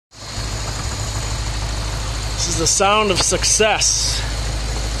This is the sound of success.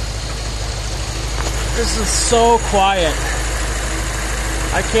 This is so quiet.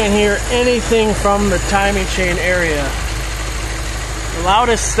 I can't hear anything from the timing chain area. The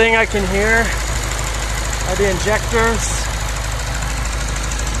loudest thing I can hear are the injectors,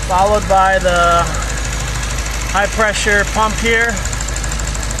 followed by the high pressure pump here,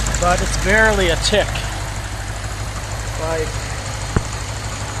 but it's barely a tick. Like,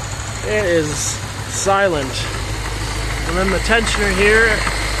 it is silent. And then the tensioner here,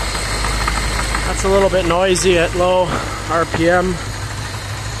 that's a little bit noisy at low RPM,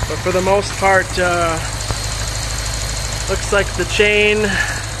 but for the most part, looks like the chain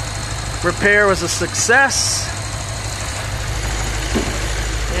repair was a success.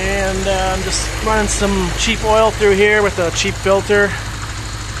 And I'm just running some cheap oil through here with a cheap filter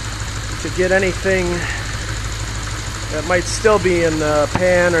to get anything that might still be in the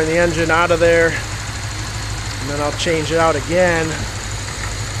pan or in the engine out of there. And then I'll change it out again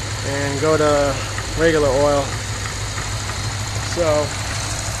and go to regular oil. So,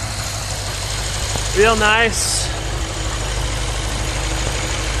 real nice.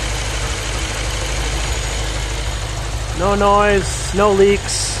 No noise, no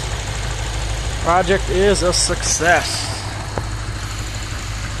leaks. Project is a success.